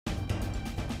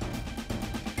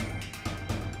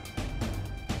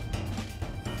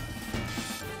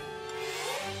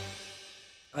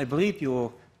I believe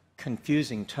you're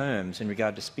confusing terms in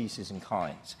regard to species and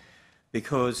kinds,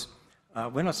 because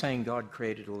we're not saying God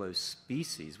created all those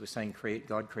species, we're saying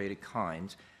God created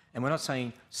kinds, and we're not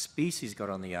saying species got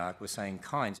on the ark, we're saying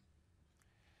kinds.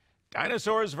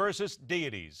 Dinosaurs versus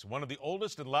deities, one of the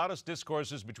oldest and loudest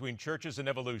discourses between churches and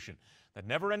evolution, that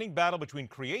never-ending battle between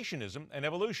creationism and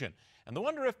evolution, and the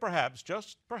wonder if perhaps,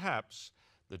 just perhaps,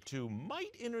 the two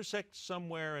might intersect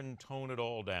somewhere and tone it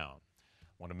all down.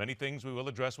 One of many things we will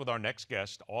address with our next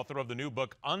guest, author of the new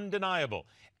book, Undeniable,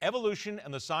 Evolution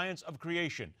and the Science of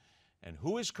Creation. And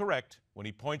who is correct when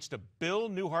he points to Bill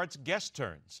Newhart's guest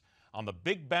turns? On the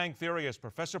Big Bang Theory as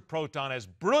Professor Proton has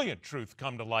brilliant truth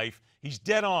come to life. He's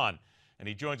dead on. And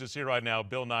he joins us here right now,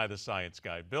 Bill Nye, the science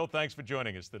guy. Bill, thanks for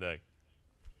joining us today.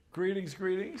 Greetings,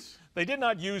 greetings. They did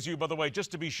not use you, by the way, just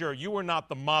to be sure. You were not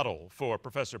the model for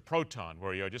Professor Proton,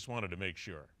 were you? I just wanted to make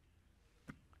sure.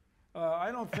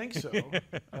 I don't think so.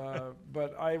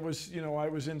 But I was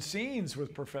in scenes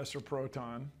with Professor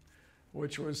Proton,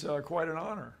 which was quite an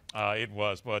honor. It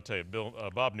was. Well, I'll tell you,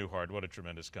 Bob Newhart, what a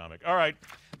tremendous comic. All right,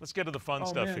 let's get to the fun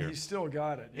stuff man, here. He's still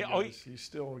got it. Yeah, He's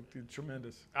still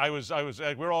tremendous.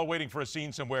 We're all waiting for a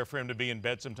scene somewhere for him to be in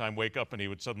bed sometime, wake up, and he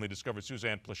would suddenly discover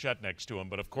Suzanne Plachette next to him.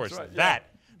 But of course, right,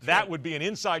 that would be an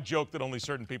inside joke that only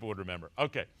certain people would remember.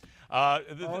 Okay.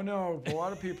 Oh no, a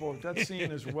lot of people, that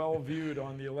scene is well viewed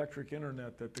on the electric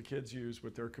internet that the kids use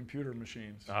with their computer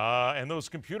machines. And those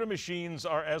computer machines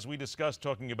are, as we discussed,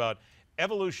 talking about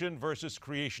evolution versus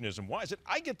creationism. Why is it?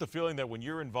 I get the feeling that when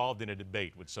you're involved in a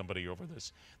debate with somebody over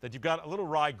this, that you've got a little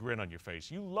wry grin on your face.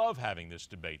 You love having this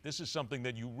debate. This is something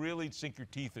that you really sink your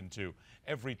teeth into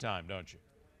every time, don't you?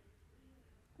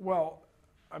 Well,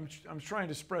 I'm trying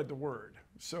to spread the word.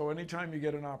 So anytime you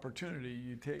get an opportunity,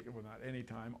 you take it. Well, not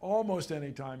anytime. Almost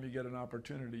any time you get an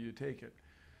opportunity, you take it.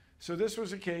 So this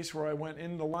was a case where I went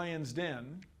in the lion's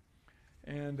den,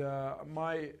 and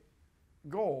my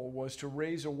goal was to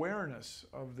raise awareness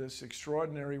of this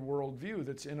extraordinary worldview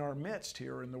that's in our midst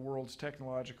here in the world's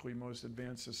technologically most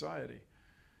advanced society.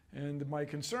 And my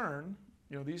concern,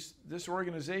 this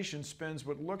organization spends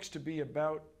what looks to be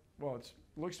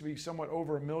looks to be somewhat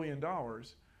over $1 million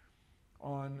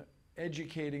on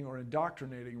educating or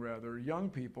indoctrinating rather young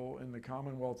people in the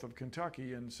Commonwealth of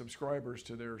Kentucky and subscribers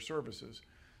to their services.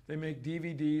 They make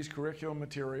DVDs, curriculum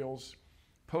materials,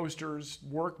 posters,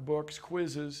 workbooks,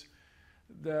 quizzes,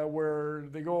 where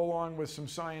they go along with some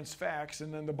science facts,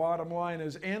 and then the bottom line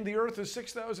is, and the Earth is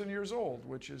 6,000 years old,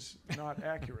 which is not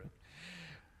accurate.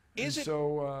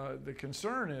 So the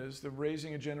concern is the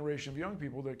raising a generation of young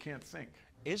people that can't think.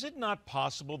 Is it not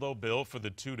possible, though, Bill, for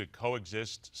the two to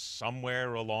coexist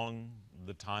somewhere along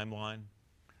the timeline?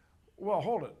 Well,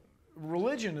 hold it.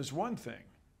 Religion is one thing.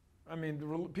 I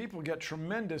mean, people get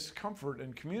tremendous comfort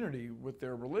and community with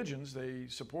their religions. They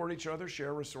support each other,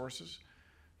 share resources.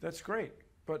 That's great.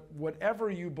 But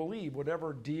whatever you believe,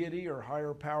 whatever deity or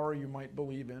higher power you might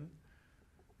believe in,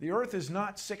 the Earth is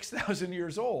not 6,000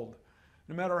 years old.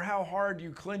 No matter how hard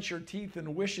you clench your teeth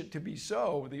and wish it to be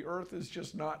so, the Earth is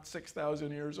just not 6,000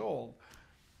 years old.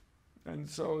 And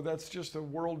so that's just a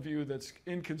worldview that's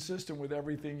inconsistent with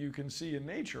everything you can see in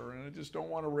nature. And I just don't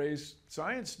want to raise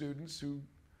science students who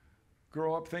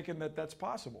grow up thinking that that's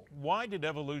possible. Why did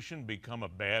evolution become a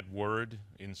bad word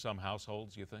in some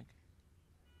households, you think?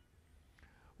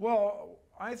 Well,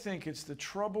 I think it's the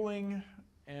troubling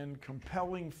and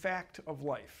compelling fact of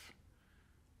life.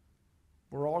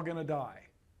 We're all going to die.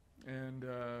 And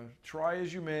try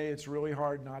as you may, it's really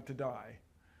hard not to die.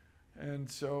 And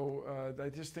so I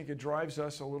just think it drives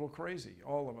us a little crazy,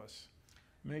 all of us.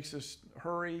 Makes us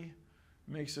hurry,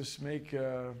 makes us make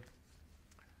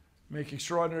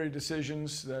extraordinary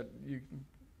decisions that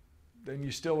then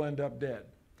you still end up dead.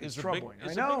 It's troubling.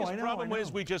 The biggest problem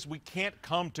is we can't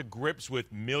come to grips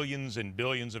with millions and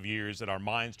billions of years, that our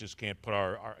minds just can't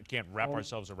can't wrap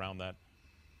ourselves around that.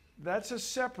 That's a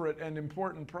separate and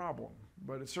important problem,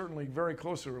 but it's certainly very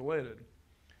closely related.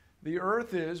 The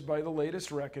Earth is, by the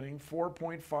latest reckoning,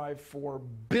 4.54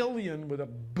 billion with a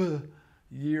B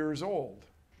years old.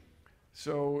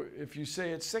 So if you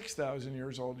say it's 6,000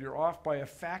 years old, you're off by a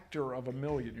factor of 1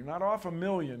 million. You're not off 1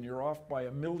 million, you're off by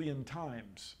 1 million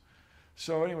times.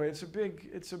 So anyway, it's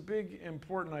a big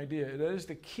important idea. It is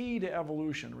the key to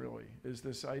evolution, really, is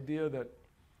this idea that,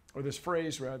 or this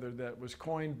phrase rather, that was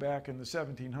coined back in the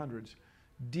 1700s,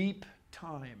 deep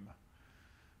time.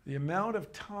 The amount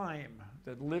of time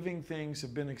that living things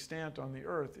have been extant on the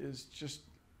Earth is just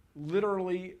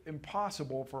literally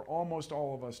impossible for almost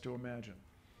all of us to imagine.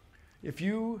 If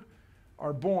you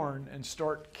are born and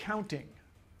start counting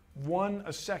 1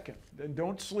 a second, then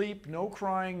don't sleep, no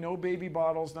crying, no baby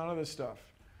bottles, none of this stuff.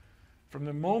 From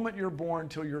the moment you're born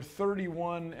till you're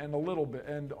 31 and a little bit,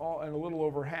 and a little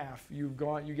over half, you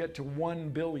get to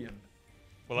 1 billion.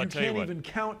 Well, I'll tell you what. You can't even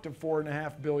count to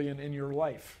 4.5 billion in your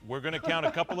life. We're going to count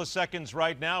a couple of seconds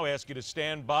right now. Ask you to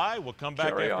stand by. We'll come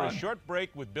back after a short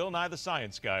break with Bill Nye the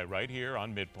Science Guy right here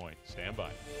on MidPoint. Stand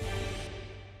by.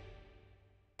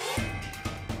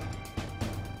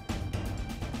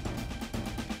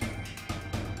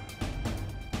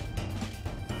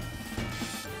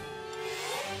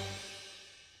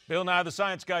 Bill Nye the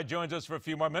Science Guy joins us for a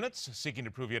few more minutes, seeking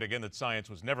to prove yet again that science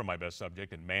was never my best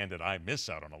subject, and man, did I miss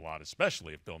out on a lot,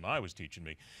 especially if Bill Nye was teaching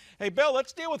me. Hey, Bill,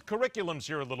 let's deal with curriculums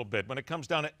here a little bit when it comes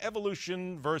down to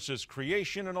evolution versus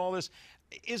creation and all this.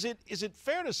 Is it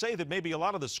fair to say that maybe a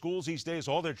lot of the schools these days,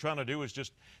 all they're trying to do is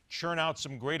just churn out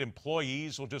some great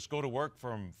employees who'll just go to work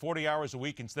from 40 hours a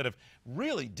week instead of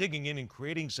really digging in and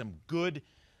creating some good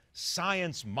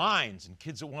science minds and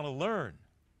kids that want to learn?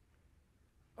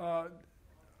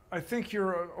 I think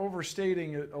you're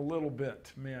overstating it a little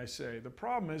bit, may I say. The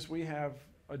problem is we have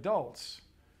adults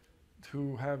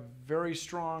who have very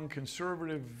strong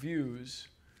conservative views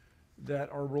that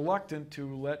are reluctant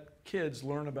to let kids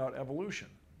learn about evolution.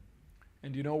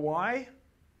 And you know why?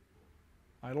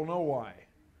 I don't know why.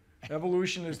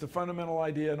 Evolution is the fundamental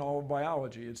idea in all of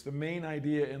biology. It's the main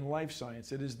idea in life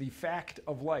science. It is the fact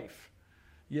of life.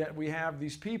 Yet we have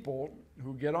these people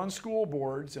who get on school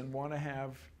boards and want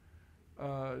to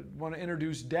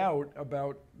introduce doubt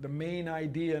about the main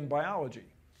idea in biology.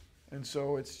 And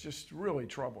so it's just really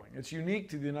troubling. It's unique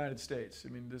to the United States. I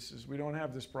mean, we don't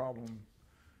have this problem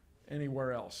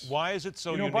anywhere else. Why is it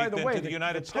so unique by the way, to the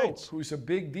United States? Pope, who's a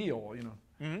big deal, you know.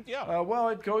 Mm-hmm, yeah. Well,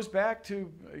 it goes back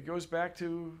to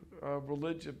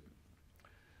religion,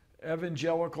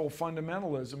 evangelical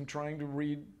fundamentalism,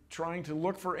 trying to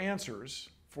look for answers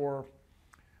for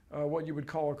what you would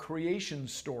call a creation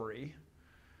story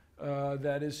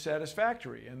that is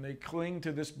satisfactory. And they cling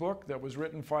to this book that was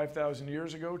written 5,000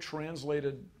 years ago,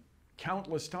 translated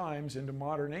countless times into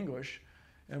modern English,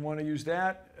 and want to use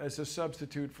that as a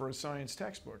substitute for a science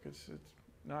textbook. It's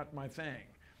not my thing.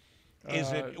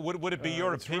 Would it be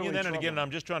your opinion really then, and again, troubling.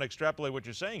 I'm just trying to extrapolate what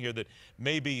you're saying here, that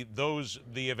maybe the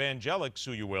evangelics,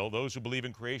 who you will, those who believe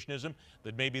in creationism,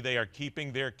 that maybe they are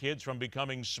keeping their kids from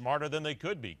becoming smarter than they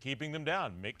could be, keeping them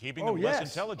down, keeping them less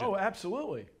intelligent? Oh,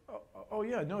 absolutely. Oh,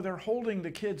 yeah. No, they're holding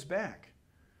the kids back.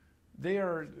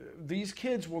 These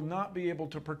kids will not be able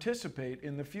to participate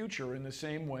in the future in the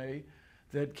same way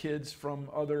that kids from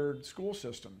other school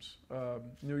systems,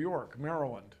 New York,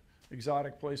 Maryland,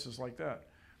 exotic places like that,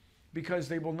 because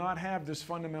they will not have this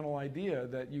fundamental idea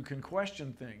that you can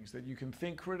question things, that you can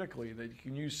think critically, that you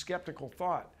can use skeptical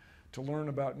thought to learn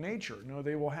about nature. No,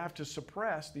 they will have to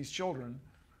suppress, these children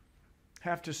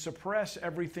have to suppress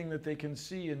everything that they can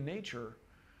see in nature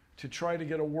to try to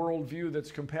get a worldview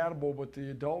that's compatible with the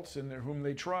adults in there whom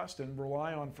they trust and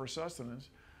rely on for sustenance,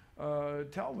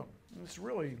 tell them. It's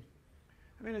really,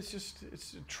 I mean,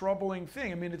 it's a troubling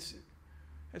thing. I mean,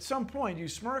 at some point you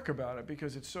smirk about it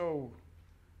because it's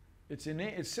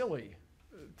silly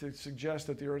to suggest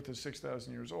that the earth is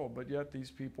 6,000 years old, but yet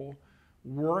these people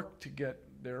work to get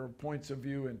their points of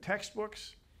view in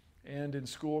textbooks and in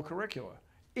school curricula.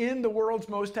 In the world's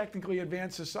most technically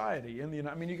advanced society, I mean,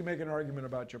 you can make an argument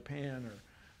about Japan or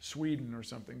Sweden or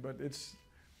something, but the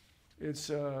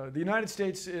United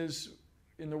States is,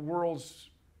 in the world's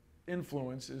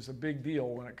influence, is a big deal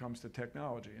when it comes to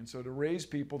technology. And so to raise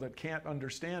people that can't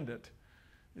understand it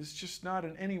is just not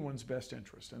in anyone's best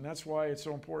interest. And that's why it's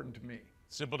so important to me.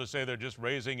 Simple to say they're just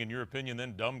raising, in your opinion,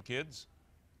 then dumb kids?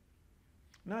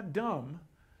 Not dumb.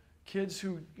 Kids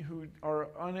who are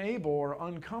unable or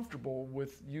uncomfortable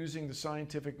with using the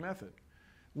scientific method.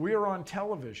 We are on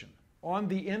television, on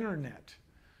the internet,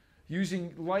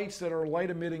 using lights that are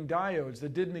light-emitting diodes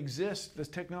that didn't exist. This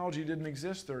technology didn't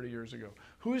exist 30 years ago.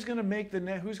 Who's going to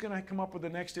come up with the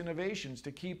next innovations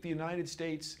to keep the United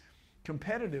States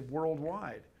competitive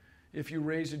worldwide if you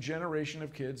raise a generation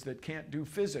of kids that can't do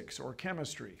physics or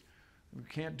chemistry, who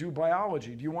can't do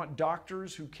biology? Do you want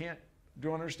doctors who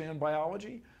don't understand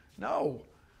biology? No,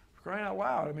 for crying out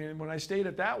loud. I mean, when I state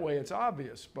it that way, it's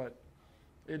obvious, but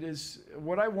it is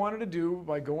what I wanted to do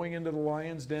by going into the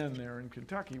lion's den there in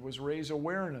Kentucky was raise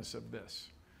awareness of this,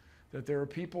 that there are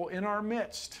people in our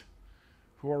midst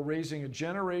who are raising a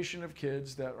generation of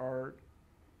kids that are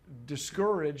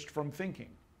discouraged from thinking.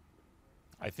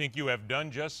 I think you have done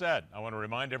just that. I want to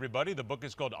remind everybody the book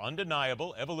is called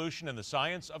Undeniable: Evolution and the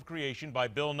Science of Creation by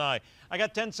Bill Nye. I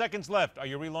got 10 seconds left. Are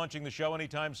you relaunching the show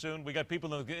anytime soon? We got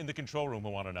people in the control room who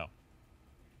want to know.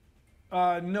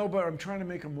 No, but I'm trying to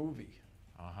make a movie.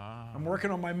 I'm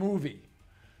working on my movie.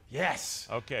 Yes.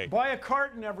 Okay. Buy a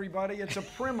carton, everybody. It's a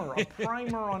primer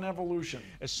on evolution.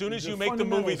 As soon as The you make the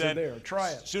movie, fundamentals are then there.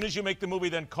 Try it. As soon as you make the movie,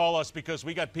 then call us, because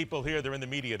we got people here. They're in the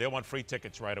media. They want free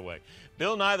tickets right away.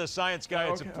 Bill Nye, the Science Guy.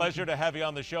 It's a pleasure to have you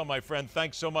on the show, my friend.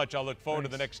 Thanks so much. I'll look forward to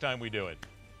the next time we do it.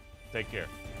 Take care.